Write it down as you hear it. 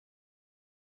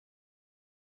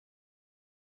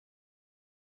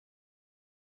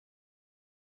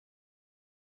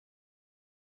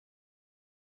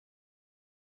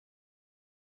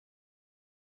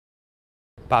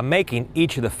By making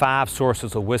each of the 5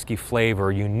 sources of whiskey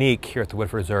flavor unique here at the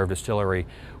Woodford Reserve Distillery,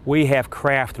 we have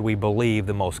crafted, we believe,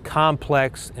 the most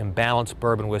complex and balanced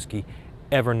bourbon whiskey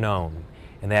ever known.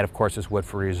 And that, of course, is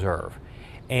Woodford Reserve.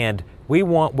 And we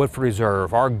want Woodford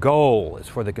Reserve, our goal is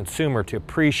for the consumer to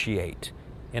appreciate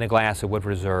in a glass of Woodford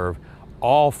Reserve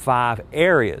all 5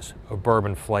 areas of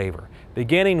bourbon flavor,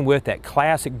 beginning with that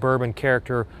classic bourbon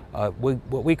character,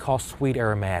 what we call sweet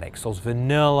aromatics, those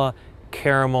vanilla,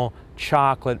 caramel,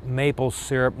 chocolate, maple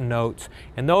syrup notes,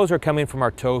 and those are coming from our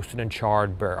toasted and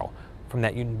charred barrel, from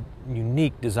that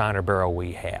unique designer barrel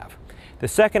we have. The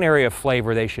second area of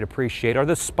flavor they should appreciate are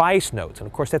the spice notes, and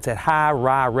of course that's that high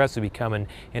rye recipe coming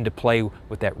into play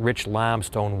with that rich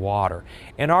limestone water.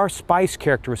 And our spice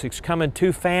characteristics come in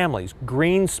 2 families,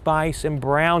 green spice and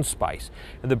brown spice.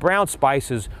 And the brown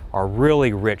spices are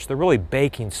really rich. They're really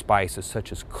baking spices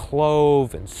such as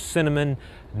clove and cinnamon,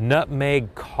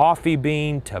 nutmeg, coffee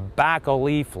bean, tobacco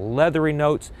leaf, leathery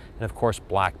notes, and of course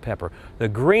black pepper. The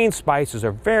green spices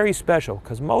are very special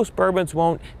because most bourbons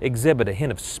won't exhibit a hint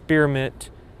of spearmint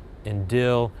and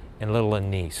dill and little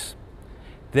anise.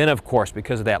 Then of course,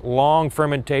 because of that long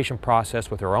fermentation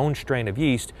process with our own strain of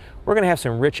yeast, we're going to have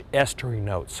some rich estery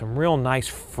notes, some real nice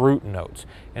fruit notes.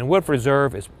 And Woodford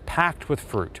Reserve is packed with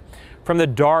fruit. From the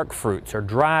dark fruits, or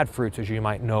dried fruits as you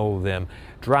might know them,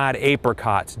 dried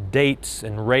apricots, dates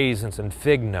and raisins and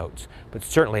fig notes, but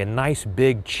certainly a nice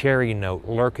big cherry note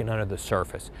lurking under the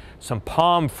surface. Some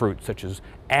palm fruits such as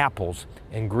apples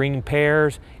and green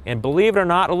pears, and believe it or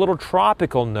not, a little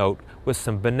tropical note with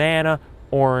some banana,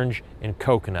 orange, and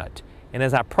coconut. And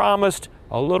as I promised,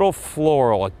 a little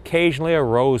floral, occasionally a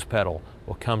rose petal,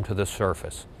 will come to the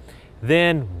surface.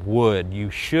 Then wood. You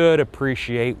should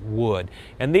appreciate wood.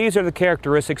 And these are the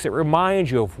characteristics that remind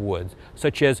you of wood,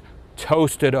 such as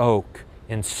toasted oak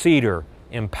and cedar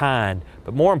and pine.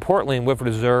 But more importantly in Woodford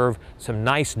Reserve, some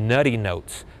nice nutty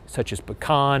notes, such as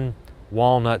pecan,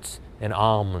 walnuts, and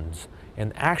almonds.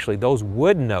 And actually those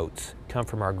wood notes come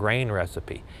from our grain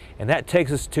recipe. And that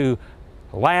takes us to,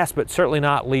 last but certainly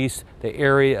not least, the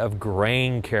area of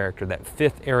grain character, that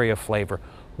 5th area of flavor.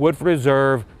 Woodford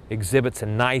Reserve exhibits a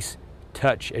nice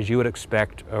touch, as you would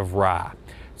expect, of rye.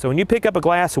 So when you pick up a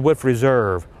glass of Woodford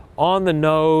Reserve, on the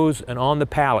nose and on the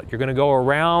palate, you're going to go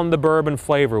around the bourbon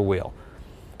flavor wheel.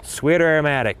 Sweet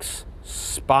aromatics,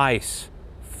 spice,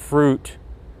 fruit,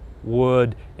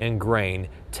 wood, and grain.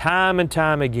 Time and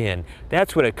time again.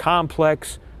 That's what a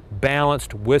complex,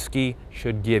 balanced whiskey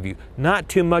should give you. Not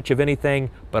too much of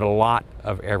anything, but a lot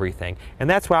of everything. And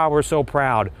that's why we're so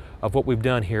proud of what we've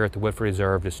done here at the Woodford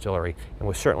Reserve Distillery, and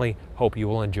we certainly hope you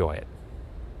will enjoy it.